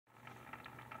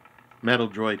Metal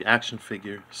Droid action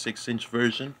figure 6-inch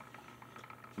version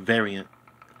variant.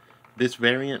 This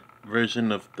variant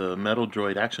version of the Metal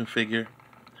Droid action figure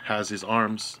has his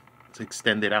arms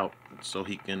extended out so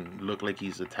he can look like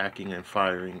he's attacking and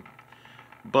firing.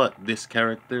 But this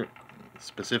character,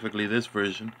 specifically this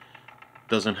version,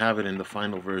 doesn't have it in the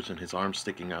final version, his arms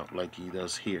sticking out like he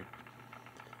does here.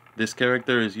 This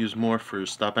character is used more for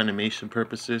stop animation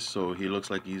purposes, so he looks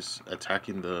like he's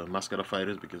attacking the Mascara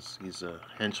fighters because he's a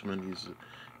henchman,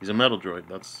 he's a metal droid,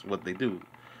 that's what they do.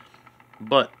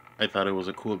 But I thought it was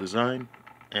a cool design,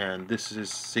 and this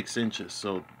is 6 inches,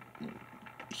 so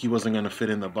he wasn't going to fit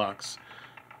in the box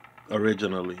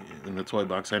originally, in the toy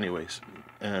box anyways.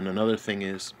 And another thing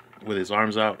is, with his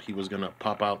arms out, he was going to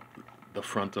pop out the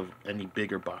front of any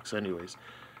bigger box anyways.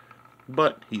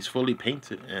 But he's fully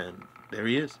painted, and there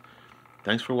he is.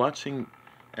 Thanks for watching,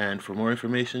 and for more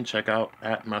information, check out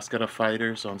 @Mascara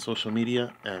Fighters on social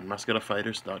media and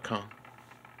mascarafighters.com.